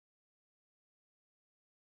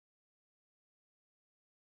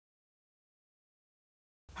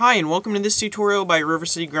Hi, and welcome to this tutorial by River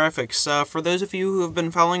City Graphics. For those of you who have been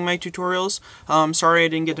following my tutorials, sorry I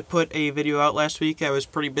didn't get to put a video out last week. I was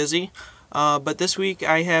pretty busy. But this week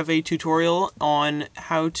I have a tutorial on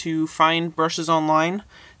how to find brushes online,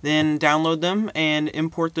 then download them and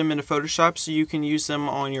import them into Photoshop so you can use them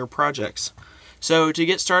on your projects. So to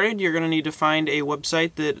get started, you're going to need to find a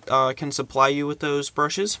website that can supply you with those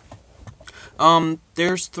brushes.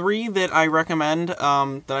 There's three that I recommend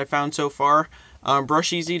that I found so far.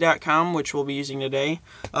 brusheasy.com, which we'll be using today,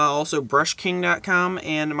 also brushking.com,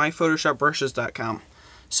 and myphotoshopbrushes.com.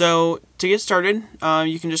 So to get started,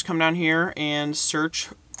 you can just come down here and search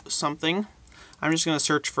something. I'm just going to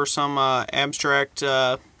search for some abstract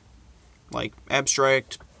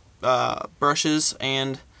brushes,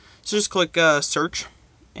 and so just click search,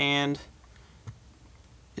 and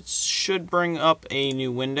it should bring up a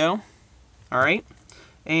new window. Alright.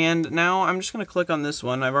 And now I'm just going to click on this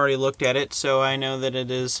one. I've already looked at it, so I know that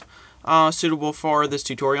it is suitable for this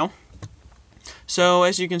tutorial. So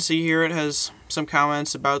as you can see here, it has some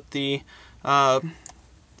comments about the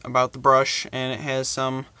brush, and it has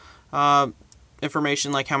some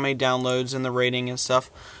information like how many downloads and the rating and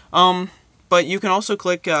stuff. But you can also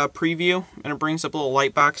click preview, and it brings up a little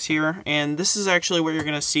light box here. And this is actually what you're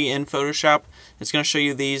going to see in Photoshop. It's going to show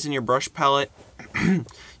you these in your brush palette.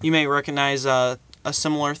 You may recognize a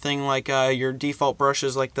similar thing like your default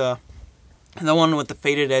brushes, like the one with the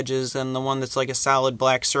faded edges and the one that's like a solid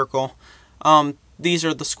black circle. These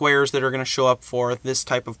are the squares that are going to show up for this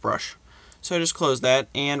type of brush. So just close that,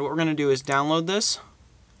 and what we're going to do is download this,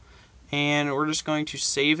 and we're just going to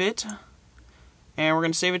save it, and we're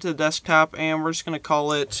going to save it to the desktop, and we're just going to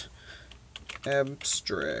call it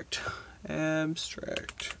abstract.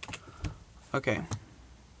 Okay,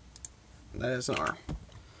 that is an R.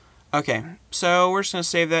 Okay, so we're just going to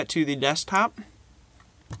save that to the desktop,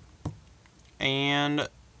 and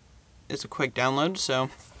it's a quick download, so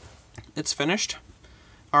it's finished.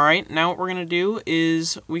 Alright, now what we're going to do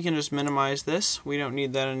is we can just minimize this. We don't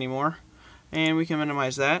need that anymore, and we can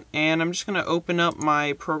minimize that, and I'm just going to open up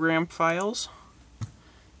my program files.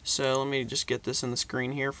 So let me just get this in the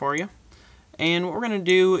screen here for you. And what we're going to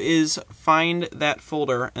do is find that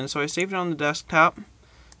folder, and so I saved it on the desktop.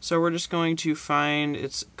 So we're just going to find,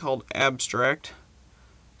 it's called abstract.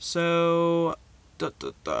 So,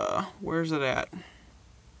 where's it at?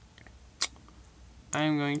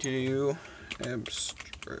 I'm going to do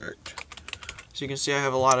abstract. So you can see I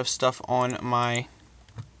have a lot of stuff on my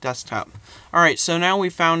desktop. Alright, so now we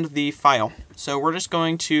found the file. So we're just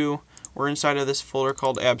going to, we're inside of this folder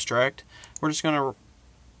called abstract. We're just going to,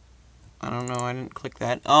 I don't know, I didn't click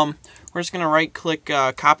that. We're just going to right click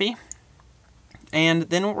copy. And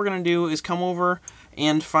then what we're going to do is come over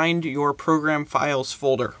and find your program files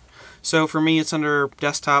folder. So for me, it's under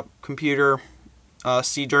desktop, computer,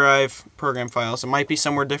 C drive, program files. It might be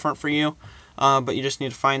somewhere different for you, but you just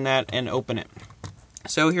need to find that and open it.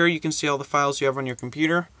 So here you can see all the files you have on your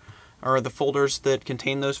computer, or the folders that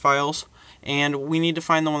contain those files. And we need to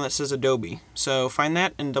find the one that says Adobe. So find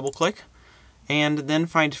that and double click, and then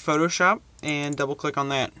find Photoshop and double click on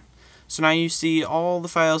that. So now you see all the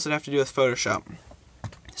files that have to do with Photoshop.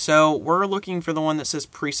 So we're looking for the one that says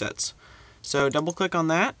presets. So double click on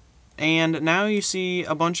that, and now you see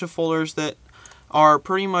a bunch of folders that are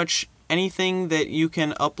pretty much anything that you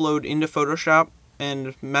can upload into Photoshop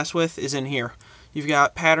and mess with is in here. You've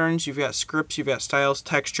got patterns, you've got scripts, you've got styles,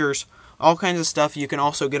 textures, all kinds of stuff you can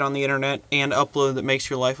also get on the internet and upload that makes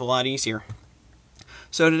your life a lot easier.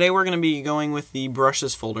 So today we're going to be going with the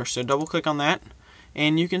brushes folder. So double click on that,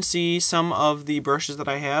 and you can see some of the brushes that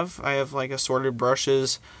I have. I have like assorted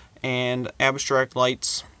brushes and abstract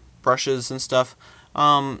lights brushes and stuff.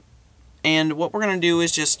 And what we're going to do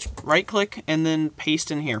is just right click and then paste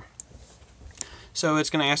in here. So it's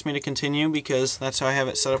going to ask me to continue because that's how I have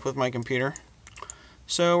it set up with my computer.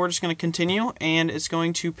 So we're just going to continue, and it's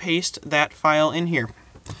going to paste that file in here.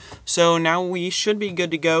 So now we should be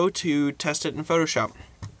good to go to test it in Photoshop.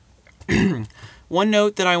 One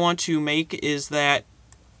note that I want to make is that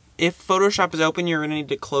if Photoshop is open, you're going to need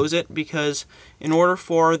to close it, because in order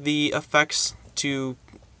for the effects to,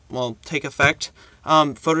 well, take effect,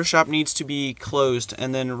 Photoshop needs to be closed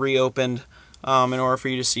and then reopened in order for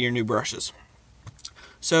you to see your new brushes.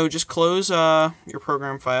 So just close your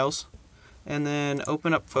program files and then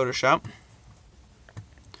open up Photoshop.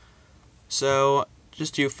 So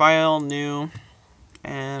just do File, New,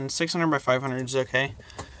 and 600 by 500 is okay.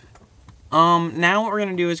 Now what we're going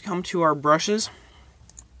to do is come to our brushes,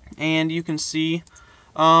 and you can see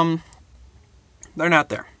they're not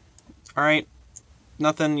there. Alright,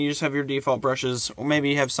 nothing, you just have your default brushes, or maybe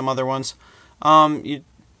you have some other ones.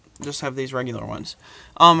 just have these regular ones.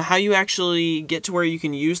 How you actually get to where you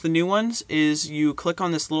can use the new ones is you click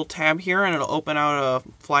on this little tab here and it'll open out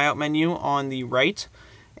a flyout menu on the right.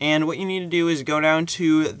 And what you need to do is go down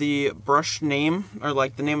to the brush name, or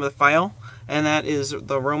like the name of the file, and that is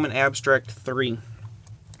the Roman Abstract 3.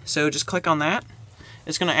 So just click on that.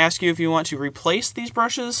 It's going to ask you if you want to replace these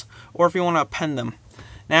brushes or if you want to append them.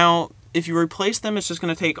 Now, if you replace them, it's just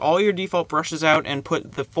going to take all your default brushes out and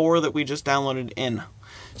put the 4 that we just downloaded in.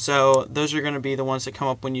 So those are going to be the ones that come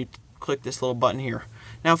up when you click this little button here.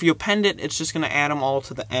 Now, if you append it, it's just going to add them all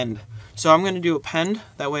to the end. So I'm going to do append.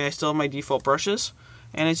 That way I still have my default brushes.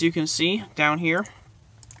 And as you can see down here,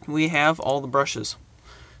 we have all the brushes.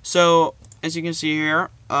 So as you can see here,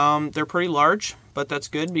 they're pretty large, but that's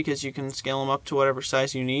good because you can scale them up to whatever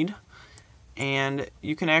size you need. And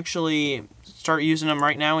you can actually start using them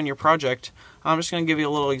right now in your project. I'm just going to give you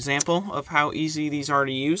a little example of how easy these are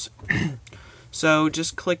to use. So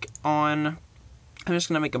just click on, I'm just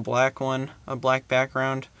going to make a black one, a black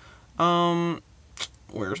background.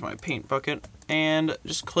 Where's my paint bucket? And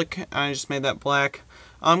just click, I just made that black.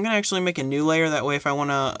 I'm going to actually make a new layer, that way if I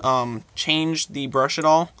want to change the brush at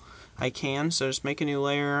all, I can. So just make a new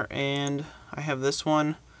layer, and I have this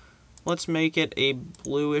one. Let's make it a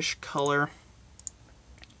bluish color.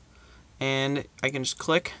 And I can just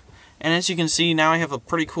click. And as you can see, now I have a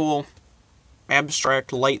pretty cool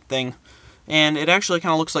abstract light thing. And it actually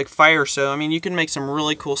kind of looks like fire, so I mean you can make some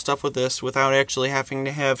really cool stuff with this without actually having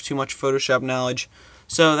to have too much Photoshop knowledge.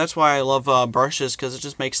 So that's why I love brushes, because it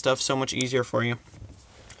just makes stuff so much easier for you.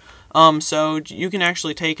 So you can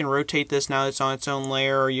actually take and rotate this now that it's on its own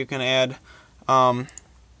layer, or you can add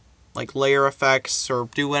like layer effects or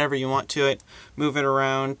do whatever you want to it. Move it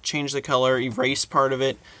around, change the color, erase part of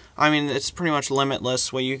it. I mean, it's pretty much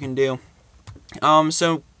limitless what you can do.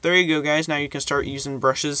 So there you go, guys. Now you can start using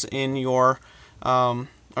brushes in your, or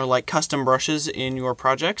like custom brushes in your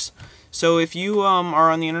projects. So if you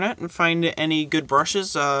are on the internet and find any good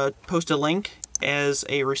brushes, post a link as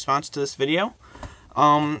a response to this video.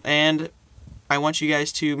 And I want you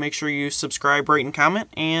guys to make sure you subscribe, rate, and comment,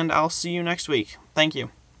 and I'll see you next week. Thank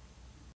you.